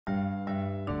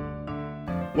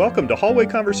Welcome to Hallway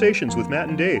Conversations with Matt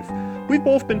and Dave. We've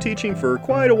both been teaching for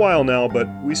quite a while now, but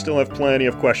we still have plenty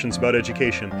of questions about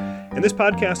education. And this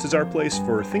podcast is our place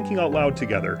for thinking out loud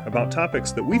together about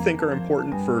topics that we think are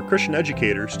important for Christian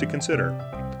educators to consider.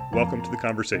 Welcome to the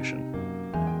conversation.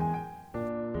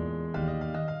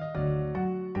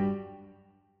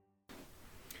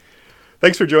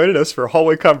 Thanks for joining us for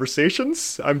Hallway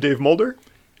Conversations. I'm Dave Mulder.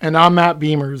 And I'm Matt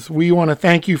Beamers. We want to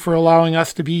thank you for allowing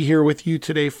us to be here with you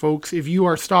today, folks. If you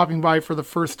are stopping by for the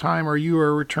first time or you are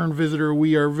a return visitor,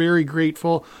 we are very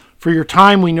grateful for your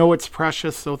time. We know it's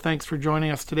precious, so thanks for joining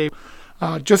us today.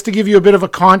 Just to give you a bit of a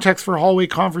context for Hallway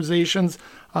Conversations,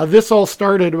 this all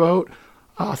started about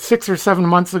 6 or 7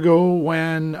 months ago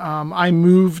when I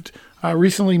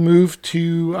recently moved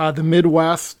to the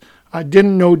Midwest. I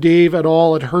didn't know Dave at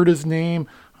all. I'd heard his name,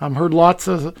 heard lots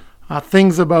of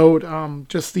things about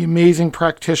just the amazing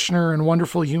practitioner and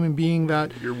wonderful human being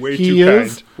that You're way he too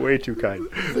is. kind. Way too kind.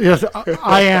 Yes,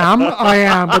 I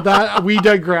am, but that we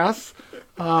digress.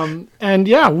 And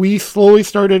yeah, we slowly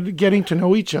started getting to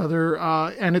know each other.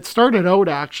 And it started out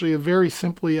actually very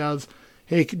simply as,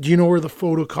 hey, do you know where the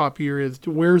photocopier is?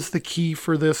 Where's the key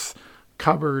for this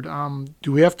cupboard?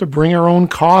 Do we have to bring our own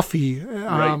coffee?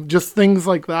 Right. Just things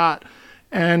like that.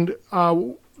 And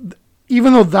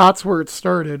even though that's where it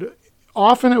started,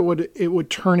 often it would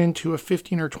turn into a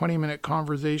 15 or 20 minute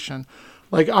conversation.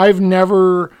 Like I've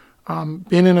never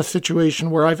been in a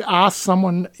situation where I've asked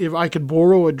someone if I could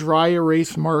borrow a dry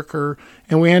erase marker,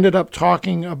 and we ended up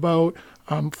talking about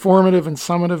formative and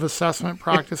summative assessment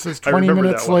practices 20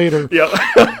 minutes later.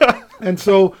 Yeah. And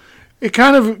so it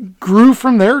kind of grew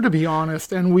from there, to be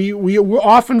honest. And we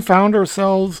often found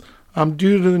ourselves,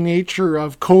 due to the nature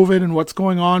of COVID and what's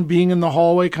going on, being in the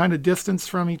hallway, kind of distanced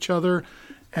from each other.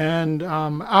 And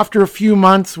after a few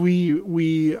months,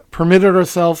 we permitted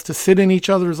ourselves to sit in each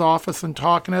other's office and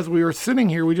talk. And as we were sitting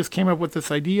here, we just came up with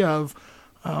this idea of,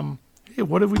 hey,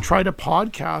 what if we tried a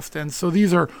podcast? And so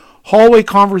these are hallway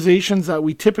conversations that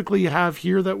we typically have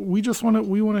here that we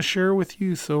want to share with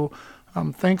you. So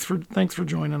thanks for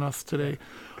joining us today.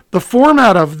 The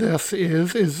format of this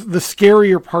is the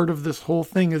scarier part of this whole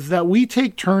thing, is that we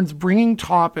take turns bringing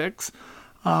topics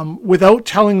without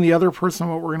telling the other person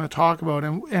what we're going to talk about.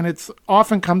 And it's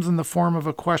often comes in the form of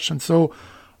a question. So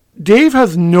Dave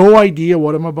has no idea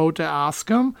what I'm about to ask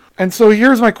him. And so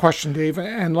here's my question, Dave,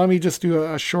 and let me just do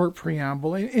a short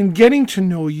preamble. In getting to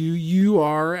know you, you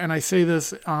are, and I say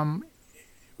this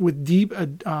with deep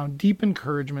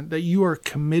encouragement, that you are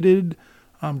committed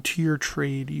to your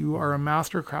trade. You are a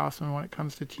master craftsman when it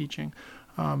comes to teaching.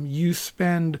 You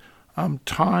spend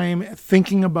time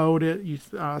thinking about it. You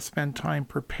spend time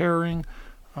preparing.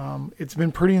 It's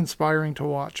been pretty inspiring to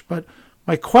watch. But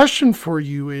my question for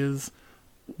you is,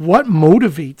 what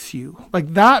motivates you?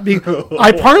 Like that.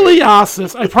 I partly ask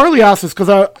this because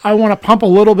I want to pump a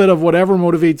little bit of whatever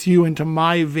motivates you into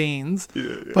my veins.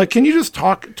 Yeah. But can you just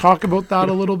talk about that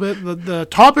a little bit? The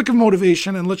topic of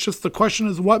motivation, and the question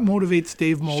is, what motivates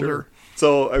Dave Mulder? Sure.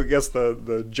 So I guess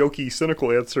the jokey,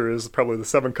 cynical answer is probably the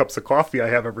 7 cups of coffee I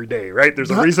have every day, right?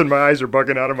 There's a reason my eyes are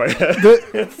bugging out of my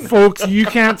head. Folks, you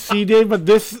can't see Dave, but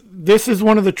this is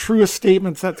one of the truest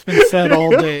statements that's been said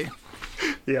all day.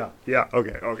 Yeah.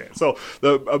 Okay. So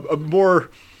a more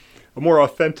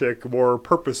authentic, more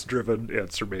purpose-driven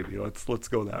answer, maybe. Let's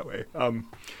go that way.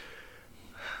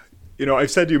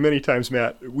 I've said to you many times,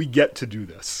 Matt, we get to do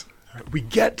this. We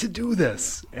get to do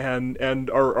this, and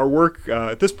our work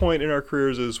at this point in our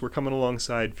careers is we're coming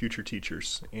alongside future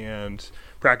teachers and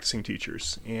practicing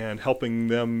teachers and helping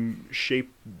them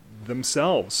shape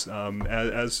themselves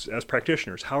as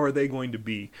practitioners. How are they going to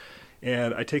be?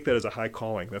 And I take that as a high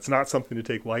calling. That's not something to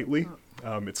take lightly.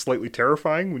 It's slightly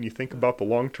terrifying when you think about the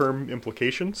long-term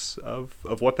implications of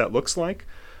what that looks like.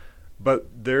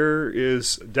 But there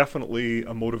is definitely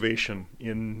a motivation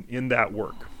in that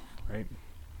work, right?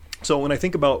 So when I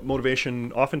think about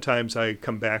motivation, oftentimes I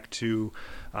come back to,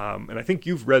 and I think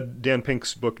you've read Dan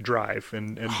Pink's book Drive,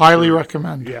 and highly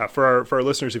recommend. Yeah, for our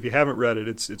listeners, if you haven't read it,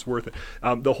 it's worth it.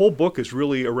 The whole book is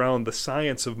really around the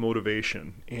science of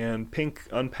motivation, and Pink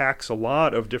unpacks a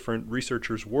lot of different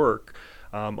researchers' work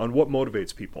on what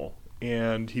motivates people.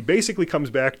 And he basically comes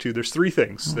back to, there's 3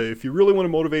 things. If you really want to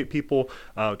motivate people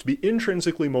to be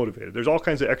intrinsically motivated, there's all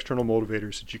kinds of external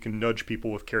motivators that you can nudge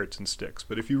people with carrots and sticks.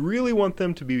 But if you really want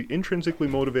them to be intrinsically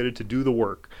motivated to do the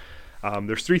work,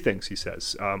 there's 3 things, he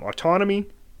says: autonomy,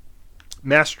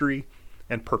 mastery,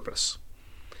 and purpose.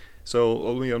 So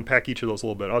let me unpack each of those a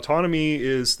little bit. Autonomy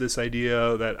is this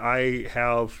idea that I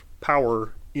have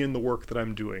power in the work that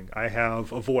I'm doing. I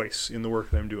have a voice in the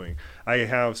work that I'm doing. I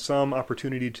have some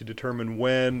opportunity to determine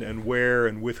when and where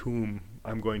and with whom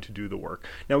I'm going to do the work.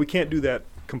 Now, we can't do that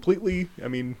completely, I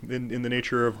mean, in the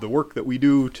nature of the work that we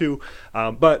do too,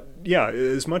 but yeah,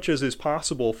 as much as is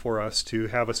possible for us to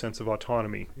have a sense of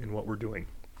autonomy in what we're doing.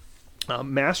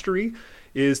 Mastery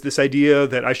is this idea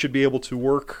that I should be able to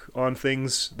work on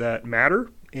things that matter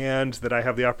and that I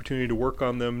have the opportunity to work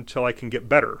on them till I can get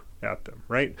better at them,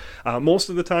 right? Most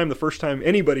of the time, the first time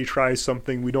anybody tries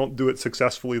something, we don't do it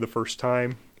successfully the first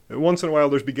time. Once in a while,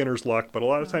 there's beginner's luck, but a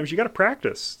lot of times you got to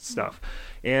practice stuff.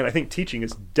 And I think teaching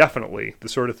is definitely the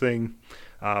sort of thing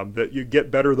that you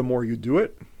get better the more you do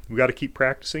it. We got to keep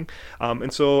practicing.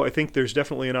 And so I think there's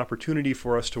definitely an opportunity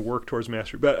for us to work towards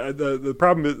mastery. But the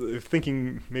problem is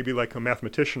thinking maybe like a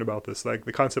mathematician about this, like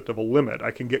the concept of a limit.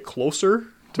 I can get closer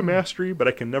to mastery, but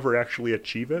I can never actually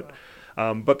achieve it.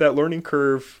 But that learning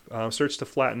curve starts to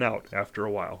flatten out after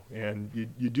a while. And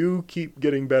you do keep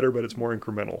getting better, but it's more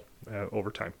incremental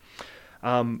over time.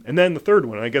 And then the third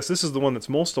one, and I guess this is the one that's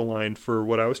most aligned for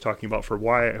what I was talking about, for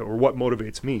why or what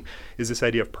motivates me, is this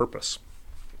idea of purpose.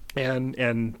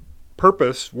 And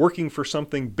purpose, working for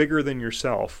something bigger than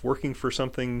yourself, working for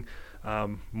something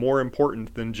more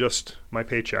important than just my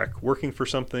paycheck, working for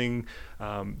something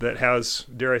that has,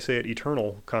 dare I say it,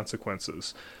 eternal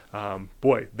consequences.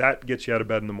 Boy, that gets you out of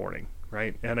bed in the morning,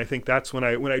 right? And I think that's when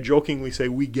I jokingly say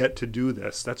we get to do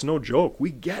this. That's no joke. We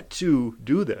get to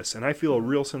do this, and I feel a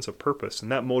real sense of purpose, and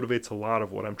that motivates a lot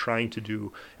of what I'm trying to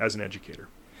do as an educator.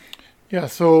 Yeah.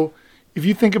 So if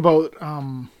you think about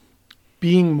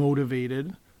being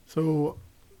motivated, so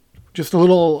just a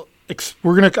little.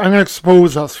 I'm gonna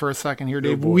expose us for a second here,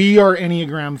 Dave. We are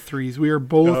Enneagram 3s. We are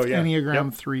both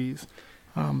Enneagram 3s.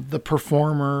 The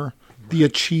performer, the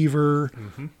achiever.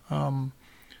 Mm-hmm.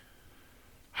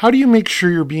 How do you make sure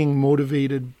you're being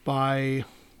motivated by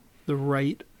the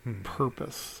right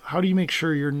purpose? How do you make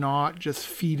sure you're not just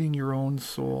feeding your own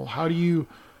soul? How do you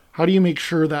make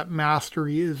sure that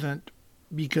mastery isn't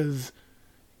because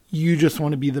you just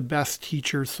want to be the best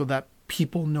teacher so that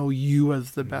people know you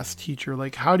as the best teacher?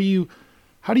 Like, how do you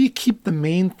keep the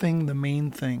main thing the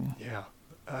main thing? Yeah.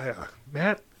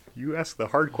 Matt, you ask the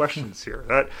hard questions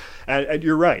here. And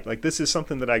you're right. Like, this is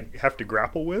something that I have to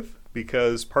grapple with,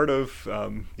 because part of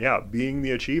being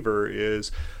the achiever is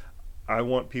I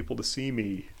want people to see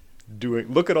me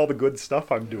look at all the good stuff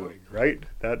I'm doing, right?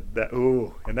 And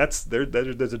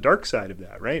there's a dark side of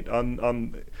that, right?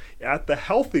 At the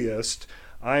healthiest,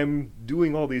 I'm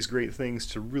doing all these great things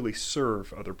to really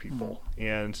serve other people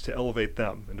and to elevate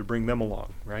them and to bring them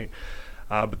along, right?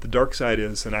 But the dark side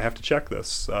is, and I have to check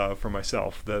this for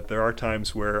myself, that there are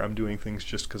times where I'm doing things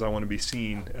just because I want to be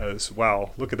seen as,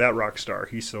 wow, look at that rock star.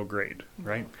 He's so great,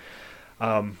 right?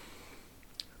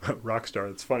 Rock star,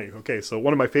 that's funny. Okay, so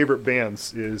one of my favorite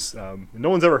bands is, no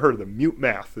one's ever heard of them. Mute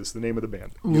Math is the name of the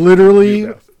band.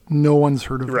 Literally, no one's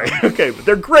heard of them. Right, okay, but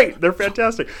they're great. They're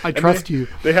fantastic. I trust you.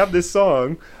 They have this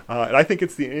song, and I think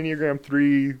it's the Enneagram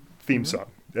 3 theme song.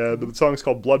 The song is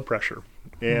called Blood Pressure.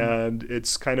 And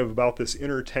it's kind of about this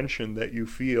inner tension that you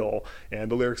feel.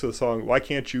 And the lyrics of the song, why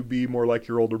can't you be more like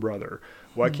your older brother?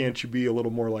 Why can't you be a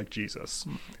little more like Jesus?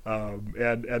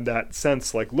 And that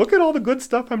sense, like, look at all the good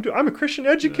stuff I'm doing. I'm a Christian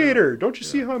educator. Don't you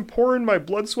see how I'm pouring my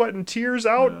blood, sweat, and tears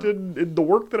out in the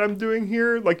work that I'm doing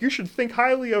here? Like, you should think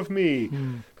highly of me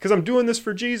because I'm doing this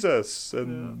for Jesus.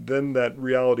 And then that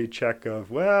reality check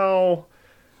of, well,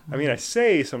 I mean, I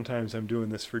say sometimes I'm doing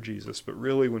this for Jesus, but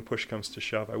really when push comes to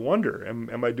shove, I wonder,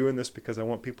 am I doing this because I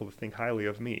want people to think highly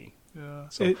of me? Yeah.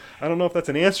 So I don't know if that's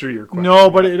an answer to your question. No,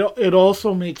 but it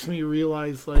also makes me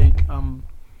realize, like,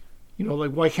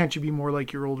 like, why can't you be more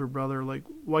like your older brother? Like,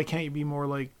 why can't you be more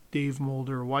like Dave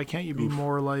Mulder? Why can't you be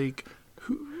more like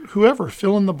whoever?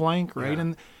 Fill in the blank, right?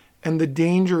 Yeah. And the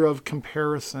danger of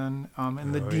comparison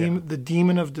and the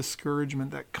demon of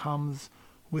discouragement that comes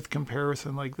with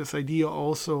comparison, like this idea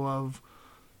also of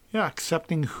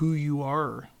accepting who you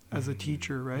are as a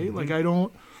teacher, right? Like, I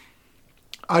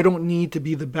don't need to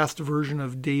be the best version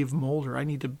of Dave Mulder. I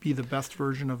need to be the best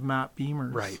version of Matt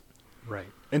Beamers. Right.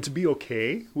 And to be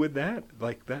okay with that,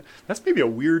 like that's maybe a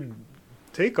weird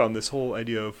take on this whole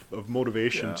idea of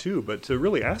motivation too, but to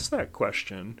really ask that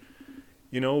question,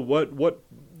 what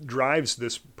drives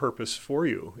this purpose for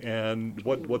you, and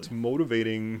what's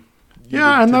motivating you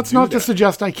and that's not to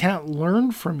suggest I can't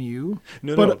learn from you.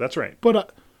 No, that's right.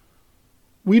 But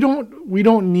we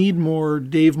don't need more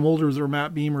Dave Mulders or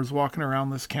Matt Beamers walking around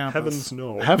this campus. Heavens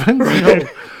no. No.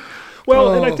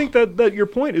 Well, and I think that your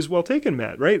point is well taken,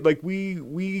 Matt, right? Like,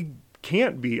 we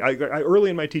can't be. I early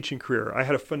in my teaching career, I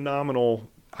had a phenomenal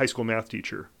high school math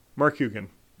teacher, Mark Hugan.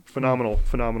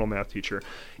 Phenomenal math teacher.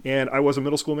 And I was a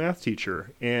middle school math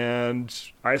teacher, and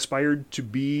I aspired to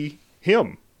be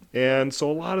him. And so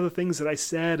a lot of the things that I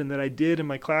said and that I did in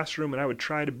my classroom, and I would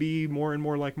try to be more and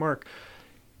more like Mark.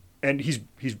 And he's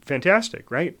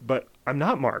fantastic, right? But I'm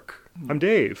not Mark. I'm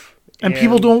Dave. And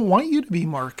people don't want you to be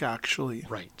Mark, actually.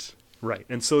 Right.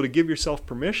 And so to give yourself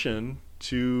permission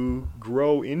to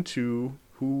grow into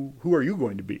who are you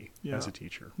going to be as a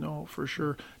teacher? No, for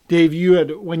sure. Dave, you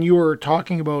had, when you were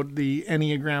talking about the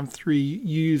Enneagram 3,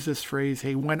 you used this phrase,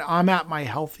 hey, when I'm at my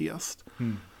healthiest.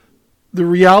 The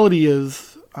reality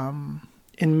is,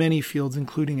 in many fields,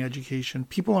 including education,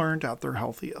 people aren't at their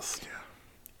healthiest.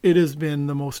 It has been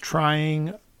the most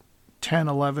trying 10,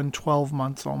 11, 12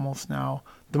 months almost now,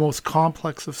 the most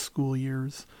complex of school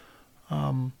years.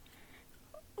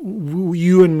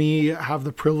 You and me have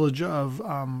the privilege of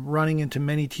running into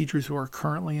many teachers who are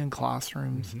currently in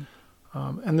classrooms.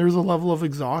 And there's a level of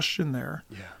exhaustion there.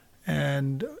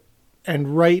 And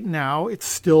right now, it's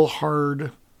still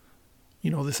hard,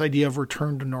 this idea of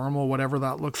return to normal, whatever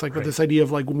that looks like, but this idea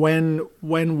of like, when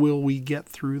will we get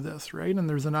through this, right? And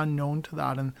there's an unknown to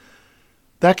that. And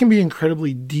that can be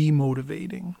incredibly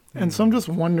demotivating. And so I'm just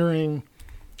wondering,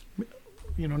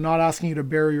 not asking you to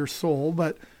bare your soul,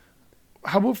 but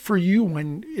how about for you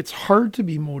when it's hard to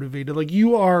be motivated? Like,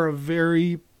 you are a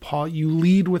very, you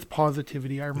lead with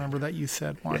positivity. I remember that you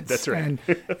said once. That's right.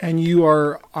 And you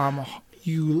are,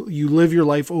 you live your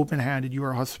life open-handed. You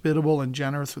are hospitable and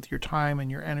generous with your time and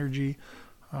your energy.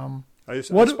 I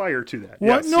aspire to that.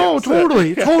 What? Yes, no, yes.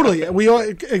 totally. We all,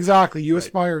 exactly. You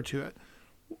aspire to it.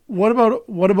 What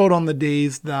about on the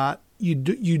days that you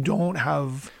don't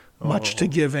have much to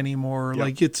give anymore?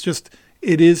 Like, it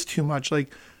is too much.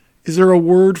 Like, is there a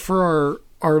word for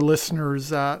our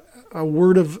listeners, a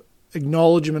word of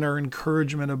acknowledgement or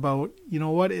encouragement about,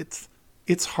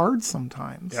 it's hard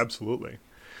sometimes? Absolutely.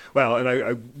 Well, and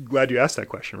I'm glad you asked that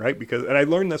question, right? And I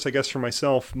learned this, I guess, for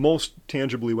myself most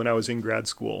tangibly when I was in grad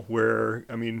school, where,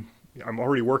 I'm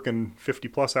already working 50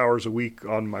 plus hours a week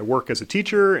on my work as a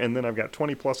teacher, and then I've got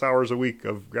 20 plus hours a week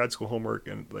of grad school homework,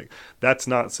 and like, that's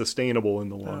not sustainable in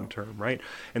the long term, right?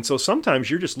 And so sometimes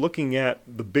you're just looking at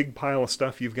the big pile of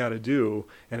stuff you've got to do,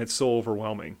 and it's so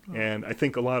overwhelming. And I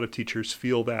think a lot of teachers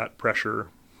feel that pressure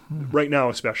right now,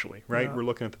 especially, right? We're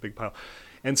looking at the big pile.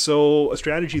 And so a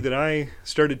strategy that I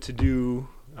started to do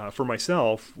for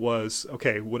myself was,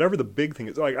 okay, whatever the big thing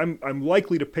is, like I'm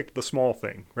likely to pick the small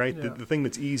thing, right? The thing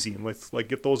that's easy, and let's like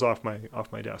get those off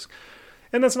my desk.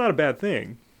 And that's not a bad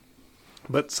thing,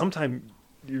 but sometimes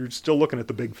you're still looking at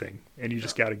the big thing, and you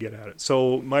just got to get at it.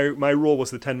 So my rule was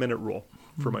the 10-minute rule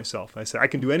for myself. I said I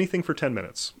can do anything for 10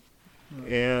 minutes,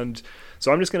 and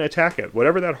so I'm just going to attack it.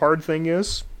 Whatever that hard thing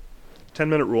is,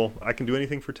 10-minute rule. I can do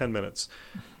anything for 10 minutes.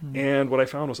 And what I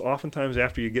found was oftentimes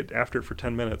after you get after it for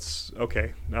 10 minutes,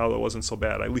 okay, now that wasn't so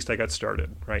bad. At least I got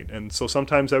started, right? And so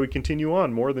sometimes I would continue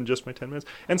on more than just my 10 minutes.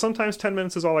 And sometimes 10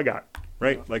 minutes is all I got,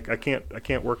 right? Like I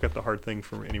can't work at the hard thing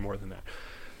for any more than that.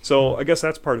 So I guess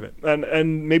that's part of it.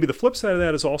 And maybe the flip side of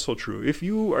that is also true. If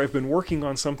you have been working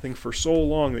on something for so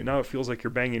long that now it feels like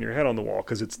you're banging your head on the wall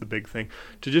because it's the big thing,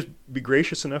 to just be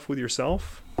gracious enough with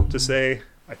yourself to say,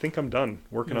 I think I'm done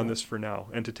working on this for now,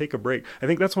 and to take a break. I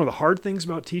think that's one of the hard things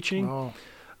about teaching.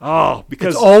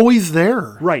 Because it's always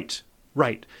there. Right.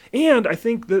 And I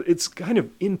think that it's kind of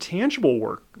intangible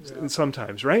work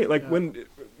sometimes, right? Like when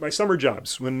my summer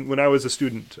jobs, when I was a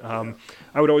student,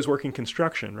 I would always work in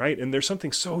construction, right? And there's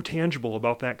something so tangible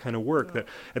about that kind of work that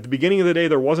at the beginning of the day,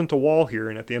 there wasn't a wall here,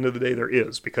 and at the end of the day, there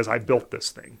is, because I built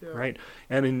this thing, right?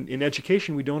 And in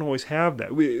education, we don't always have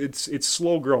that. It's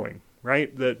slow growing.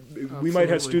 Right? That we might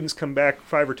have students come back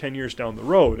 5 or 10 years down the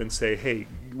road and say, hey,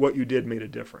 what you did made a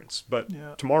difference. But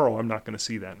tomorrow I'm not going to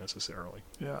see that necessarily.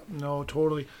 Yeah, no,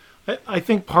 totally. I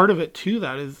think part of it too,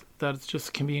 that it's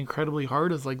just can be incredibly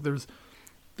hard, is like there's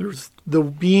the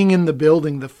being in the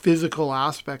building, the physical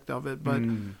aspect of it,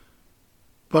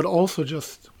 but also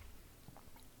just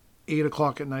 8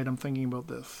 o'clock at night, I'm thinking about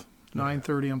this.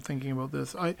 9:30, I'm thinking about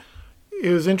this.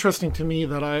 It was interesting to me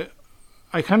that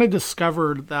I kind of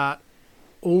discovered that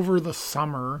over the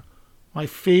summer, my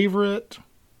favorite,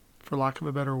 for lack of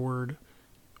a better word,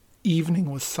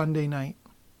 evening was Sunday night.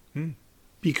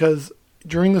 Because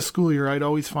during the school year, I'd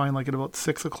always find like at about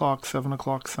 6 o'clock, 7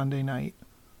 o'clock Sunday night,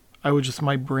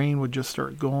 my brain would just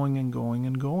start going and going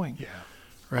and going. Yeah.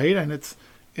 Right? And it's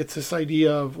this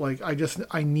idea of like,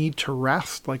 I need to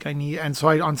rest. And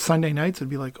so on Sunday nights, it'd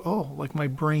be like, oh, like my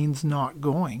brain's not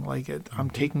going. Like I'm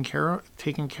taking care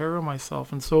of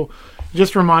myself. And so it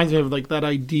just reminds me of like that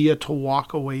idea to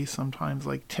walk away sometimes,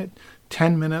 like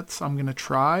 10 minutes, I'm going to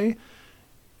try,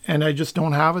 and I just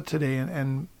don't have it today.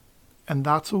 And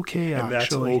that's okay,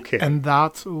 actually. That's okay. And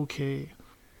that's okay.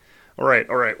 All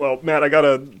right. Well, Matt, I got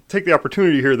to take the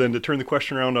opportunity here then to turn the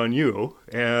question around on you.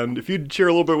 And if you'd share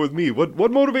a little bit with me, what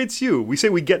motivates you? We say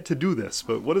we get to do this,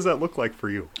 but what does that look like for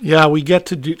you? Yeah, we get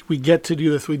to do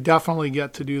this. We definitely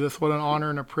get to do this. What an honor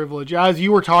and a privilege. As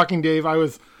you were talking, Dave,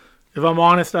 if I'm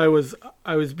honest, I was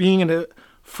being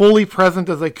fully present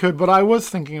as I could, but I was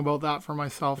thinking about that for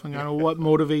myself and what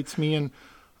motivates me. And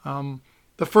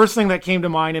the first thing that came to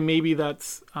mind, and maybe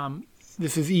that's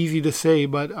this is easy to say,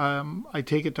 but I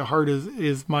take it to heart,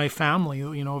 is my family.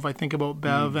 If I think about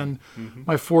Bev and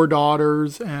my 4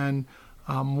 daughters, and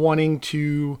wanting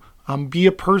to be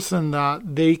a person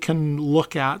that they can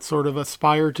look at, sort of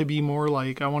aspire to be more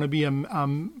like. I want to be a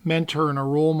mentor and a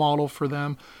role model for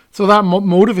them. So that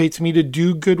motivates me to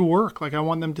do good work. Like, I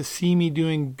want them to see me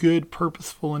doing good,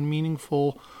 purposeful, and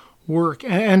meaningful work,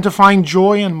 and to find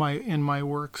joy in my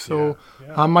work. So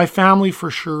my family for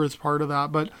sure is part of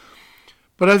that.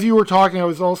 But as you were talking, I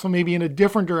was also maybe in a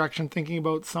different direction, thinking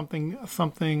about something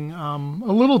a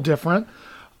little different.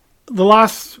 The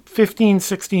last 15,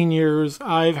 16 years,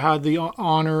 I've had the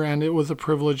honor, and it was a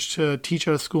privilege, to teach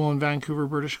at a school in Vancouver,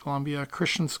 British Columbia, a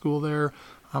Christian school there.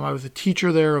 I was a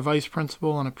teacher there, a vice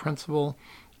principal, and a principal.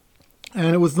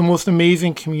 And it was the most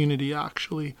amazing community,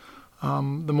 actually.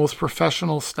 The most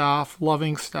professional staff,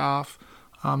 loving staff.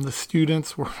 The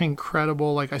students were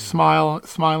incredible. Like, I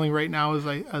smiling right now as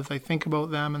I think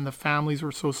about them, and the families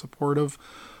were so supportive.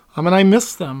 And I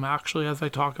miss them, actually, as I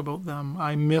talk about them.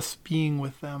 I miss being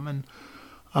with them.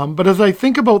 And but as I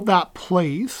think about that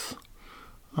place,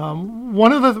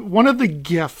 one of the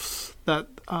gifts that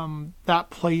that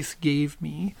place gave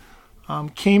me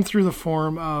came through the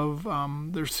form of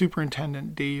their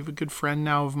superintendent, Dave, a good friend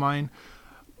now of mine.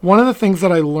 One of the things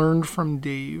that I learned from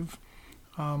Dave,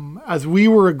 as we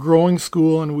were a growing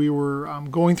school and we were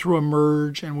going through a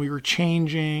merge, and we were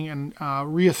changing and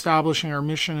reestablishing our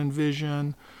mission and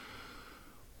vision,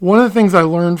 one of the things I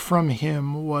learned from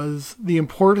him was the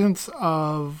importance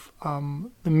of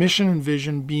the mission and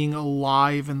vision being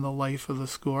alive in the life of the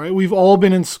school. Right? We've all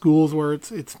been in schools where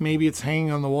it's maybe it's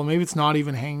hanging on the wall, maybe it's not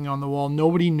even hanging on the wall.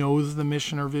 Nobody knows the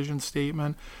mission or vision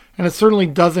statement, and it certainly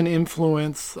doesn't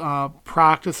influence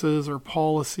practices or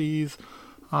policies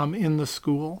in the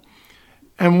school.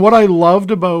 And what I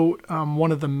loved about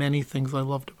one of the many things I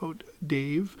loved about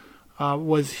Dave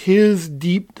was his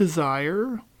deep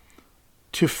desire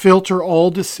to filter all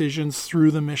decisions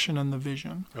through the mission and the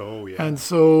vision. Oh, yeah. And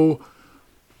so,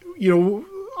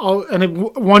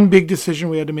 one big decision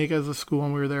we had to make as a school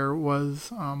when we were there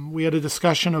was we had a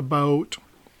discussion about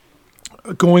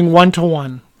going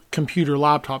 1-to-1 computer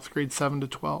laptops, grades 7 to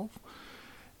 12.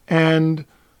 And,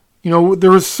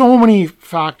 there was so many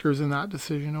factors in that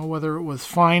decision, whether it was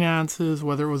finances,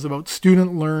 whether it was about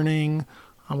student learning,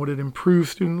 would it improve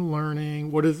student learning?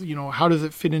 How does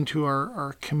it fit into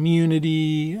our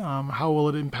community? How will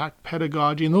it impact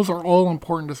pedagogy? And those are all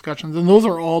important discussions, and those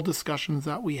are all discussions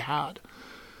that we had.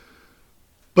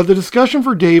 But the discussion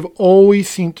for Dave always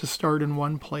seemed to start in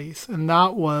one place, and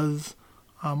that was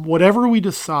whatever we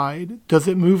decide, does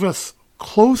it move us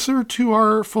closer to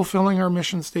our fulfilling our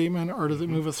mission statement, or does it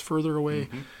move us further away?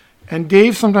 Mm-hmm. And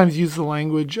Dave sometimes used the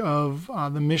language of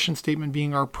the mission statement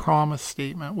being our promise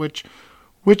statement, which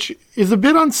is a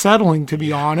bit unsettling, to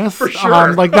be honest. For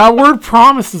sure. Like, that word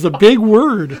promise is a big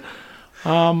word.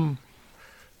 And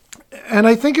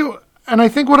I think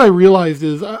what I realized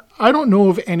is I don't know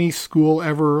if any school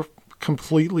ever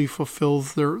completely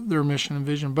fulfills their mission and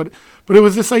vision, but it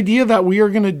was this idea that we are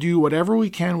going to do whatever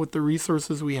we can with the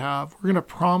resources we have. We're going to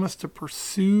promise to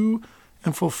pursue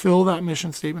and fulfill that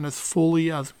mission statement as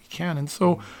fully as we can. And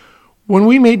so when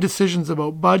we made decisions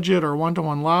about budget or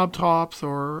 1-to-1 laptops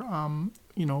or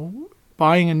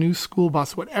buying a new school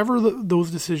bus, whatever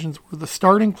those decisions were, the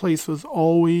starting place was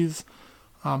always,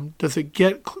 does it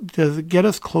get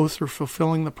us closer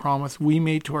fulfilling the promise we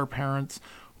made to our parents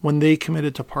when they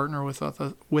committed to partner with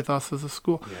us as a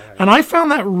school? Yeah. And I found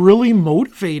that really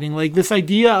motivating, like this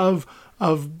idea of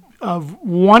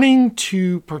wanting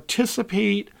to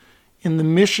participate in the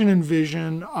mission and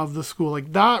vision of the school.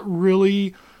 Like, that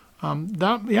really,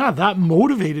 that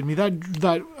motivated me.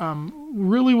 That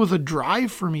really was a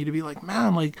drive for me to be like,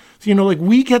 man, like,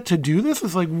 we get to do this.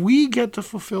 It's like we get to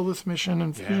fulfill this mission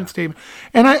and vision statement.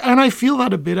 And I feel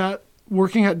that a bit at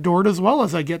working at Dordt as well,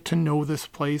 as I get to know this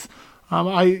place.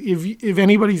 If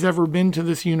anybody's ever been to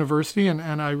this university,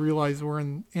 and I realize we're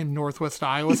in Northwest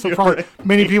Iowa, so probably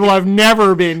many people have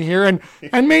never been here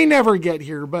and may never get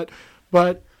here, but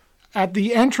at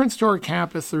the entrance to our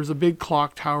campus, there's a big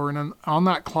clock tower, and on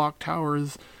that clock tower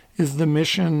is is the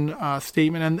mission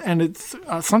statement, and it's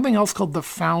something else called the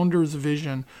Founder's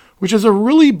Vision, which is a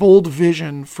really bold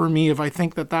vision for me. If I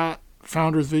think that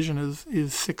Founder's Vision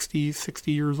is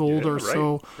 60 years old or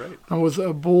so. Right. It was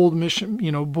a bold mission,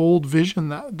 bold vision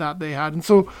that they had. And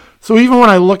so even when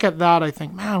I look at that, I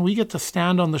think, man, we get to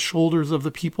stand on the shoulders of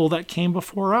the people that came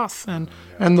before us, and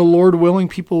the Lord willing,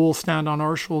 people will stand on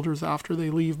our shoulders after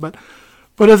they leave. But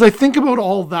as I think about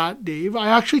all that, Dave, I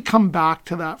actually come back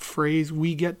to that phrase,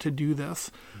 we get to do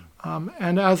this.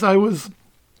 And as I was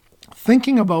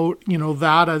thinking about,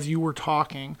 that as you were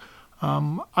talking,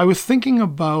 I was thinking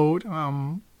about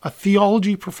a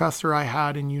theology professor I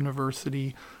had in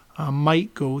university,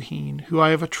 Mike Goheen, who I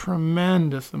have a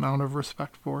tremendous amount of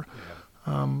respect for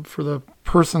the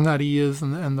person that he is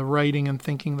and the writing and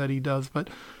thinking that he does. But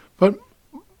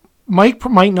Mike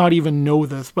might not even know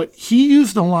this, but he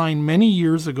used a line many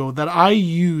years ago that I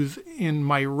use in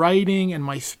my writing and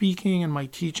my speaking and my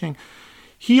teaching.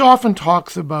 He often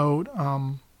talks about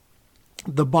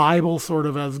the Bible sort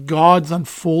of as God's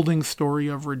unfolding story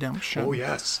of redemption. Oh,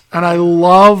 yes. And I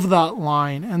love that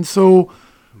line. And so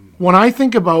when I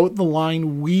think about the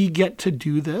line, we get to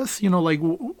do this,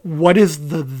 what is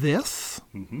the this?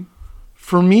 Mm-hmm.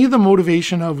 For me, the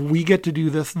motivation of we get to do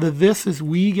this, the this is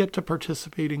we get to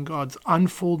participate in God's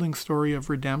unfolding story of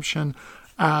redemption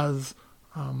as,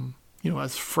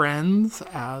 as friends,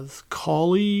 as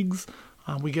colleagues.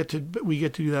 We get to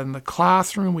do that in the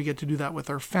classroom. We get to do that with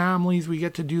our families. We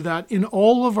get to do that in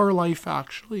all of our life,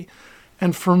 actually.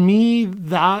 And for me,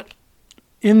 that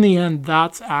in the end,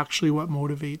 that's actually what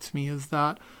motivates me, is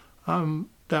that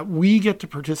that we get to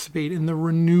participate in the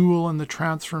renewal and the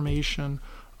transformation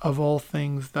of all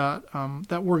things,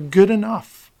 that we're good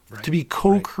enough to be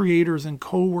co-creators and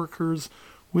co-workers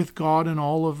with God in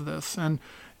all of this. And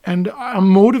I'm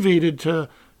motivated to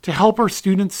help our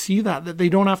students see that they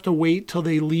don't have to wait till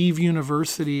they leave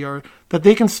university, or that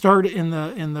they can start in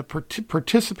the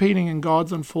participating in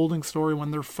God's unfolding story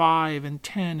when they're 5 and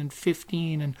 10 and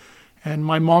 15, and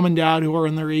my mom and dad who are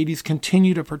in their 80s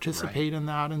continue to participate in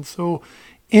that. And so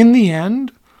in the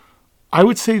end, I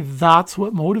would say that's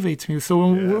what motivates me.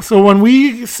 So when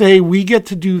we say we get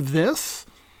to do this,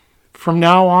 from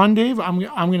now on, Dave, I'm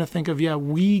going to think of,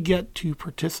 we get to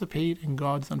participate in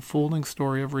God's unfolding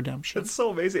story of redemption. That's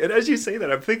so amazing. And as you say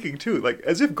that, I'm thinking too,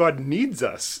 as if God needs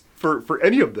us for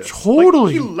any of this.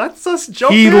 Totally. He lets us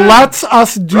jump in. He lets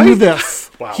us do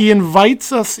this. Wow. He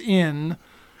invites us in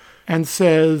and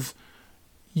says,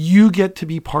 you get to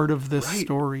be part of this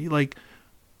story.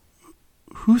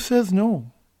 Who says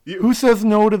no? Who says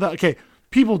no to that? Okay.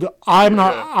 People do.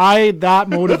 That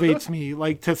motivates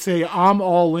me, to say I'm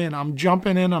all in, I'm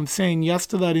jumping in, I'm saying yes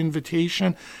to that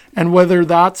invitation. And whether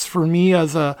that's for me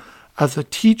as a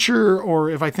teacher, or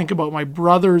if I think about my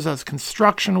brothers as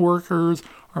construction workers,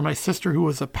 or my sister who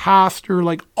was a pastor,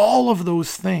 all of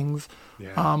those things,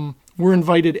 we're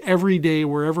invited every day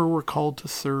wherever we're called to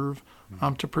serve,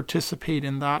 to participate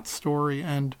in that story.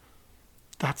 And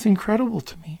that's incredible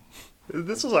to me.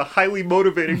 This was a highly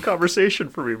motivating conversation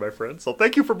for me, my friend. So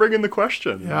thank you for bringing the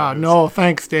question.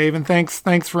 Thanks, Dave, and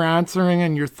thanks for answering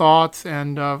and your thoughts,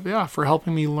 and for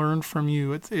helping me learn from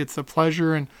you. It's a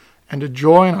pleasure and a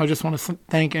joy, and I just want to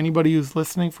thank anybody who's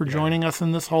listening for joining us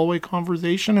in this hallway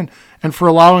conversation, and for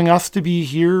allowing us to be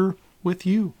here with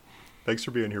you. Thanks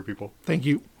for being here, people. Thank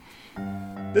you.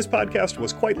 This podcast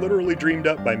was quite literally dreamed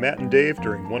up by Matt and Dave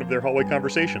during one of their hallway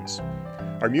conversations.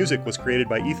 Our music was created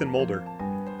by Ethan Mulder.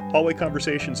 Hallway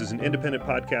Conversations is an independent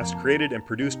podcast created and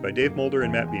produced by Dave Mulder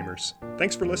and Matt Beamers.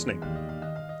 Thanks for listening.